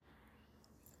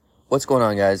What's going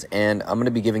on, guys? And I'm going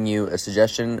to be giving you a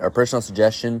suggestion or personal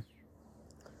suggestion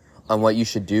on what you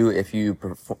should do if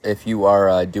you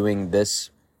are doing this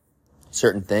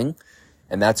certain thing,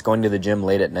 and that's going to the gym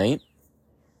late at night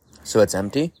so it's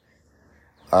empty.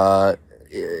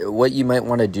 What you might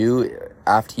want to do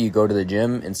after you go to the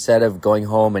gym, instead of going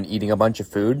home and eating a bunch of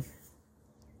food,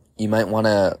 you might want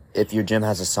to, if your gym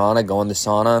has a sauna, go in the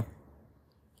sauna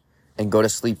and go to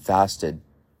sleep fasted.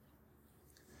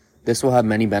 This will have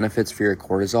many benefits for your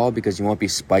cortisol because you won't be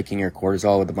spiking your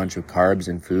cortisol with a bunch of carbs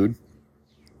and food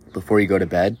before you go to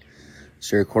bed.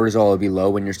 So your cortisol will be low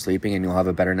when you're sleeping and you'll have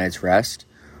a better night's rest,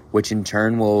 which in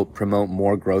turn will promote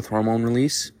more growth hormone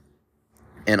release.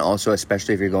 And also,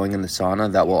 especially if you're going in the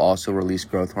sauna, that will also release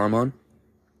growth hormone,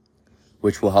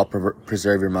 which will help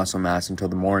preserve your muscle mass until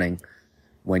the morning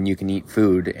when you can eat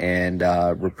food and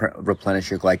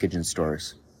replenish your glycogen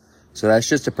stores. So that's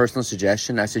just a personal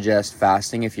suggestion. I suggest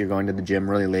fasting if you're going to the gym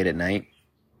really late at night.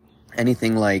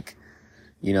 Anything like,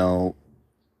 12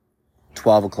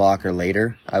 o'clock or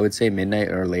later. I would say midnight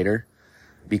or later,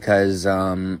 because,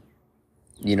 you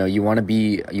want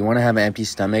to have an empty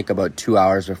stomach about 2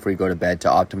 hours before you go to bed to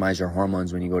optimize your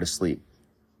hormones when you go to sleep.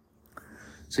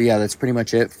 So yeah, that's pretty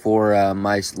much it for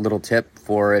my little tip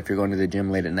for if you're going to the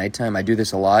gym late at nighttime. I do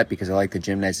this a lot because I like the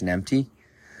gym nice and empty.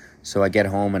 So I get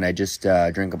home and I just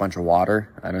drink a bunch of water.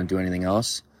 I don't do anything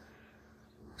else.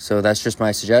 So that's just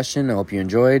my suggestion. I hope you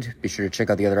enjoyed. Be sure to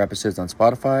check out the other episodes on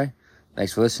Spotify.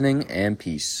 Thanks for listening, and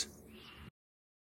peace.